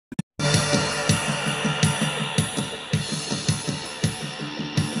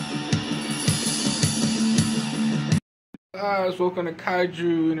guys, welcome to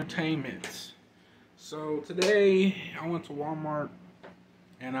Kaiju Entertainment. So today I went to Walmart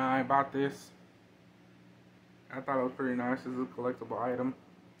and I bought this. I thought it was pretty nice. It's a collectible item.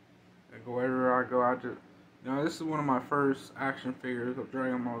 I go everywhere I go. Now this is one of my first action figures of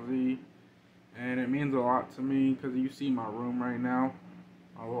Dragon Ball Z, and it means a lot to me because you see my room right now,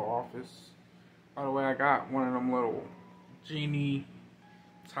 my little office. By the way, I got one of them little genie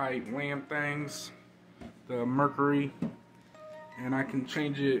type lamp things, the Mercury, and I can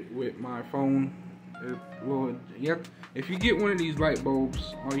change it with my phone. If you get one of these light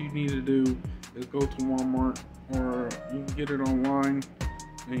bulbs, all you need to do is go to Walmart, or you can get it online,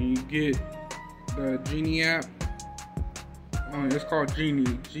 and you get the Genie app. It's called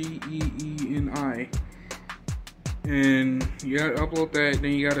Genie, G-E-E-N-I, and you gotta upload that.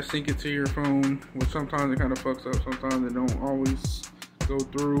 Then you gotta sync it to your phone, which sometimes it kind of fucks up. Sometimes it don't always go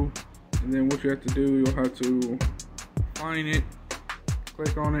through. And then what you have to do, you'll have to find it,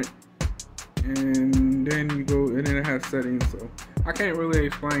 click on it, and then you go, and then it has settings. So I can't really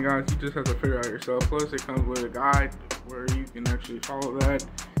explain, guys. You just have to figure it out yourself. Plus it comes with a guide where you can actually follow that,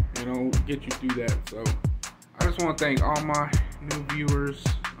 and it'll get you through that. So I just want to thank all my new viewers.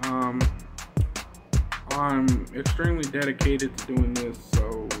 I'm extremely dedicated to doing this,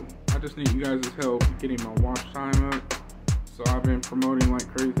 so I just need you guys' help getting my watch time up. So I've been promoting like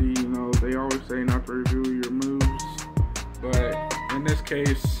crazy. You know, they always say not to review your moves, but in this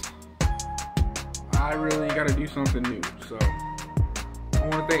case, I really got to do something new. So I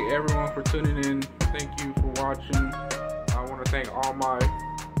want to thank everyone for tuning in. Thank you for watching. I want to thank all my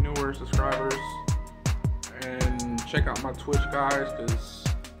newer subscribers, and check out my Twitch, guys, because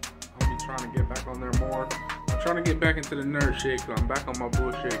I'll be trying to get back on there more. I'm trying to get back into the nerd shit because I'm back on my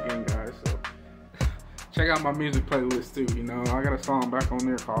bullshit again, guys. So check out my music playlist too. You know, I got a song back on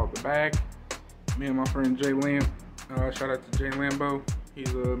there called The Bag. Me and my friend Jay Lamb. Shout out to Jay Lambo. He's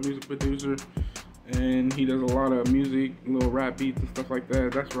a music producer, and he does a lot of music, little rap beats and stuff like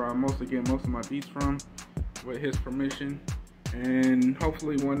that. That's where I mostly get most of my beats from, with his permission. And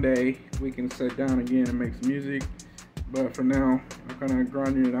hopefully one day we can sit down again and make some music. But for now, I'm kind of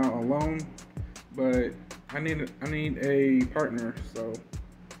grinding it out alone. But I need a partner. So.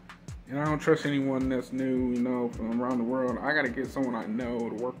 And I don't trust anyone that's new, you know, from around the world. I gotta get someone I know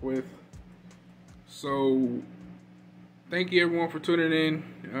to work with. So, thank you everyone for tuning in.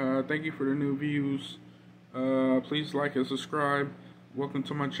 Thank you for the new views. Please like and subscribe. Welcome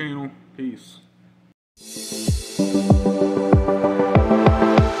to my channel. Peace.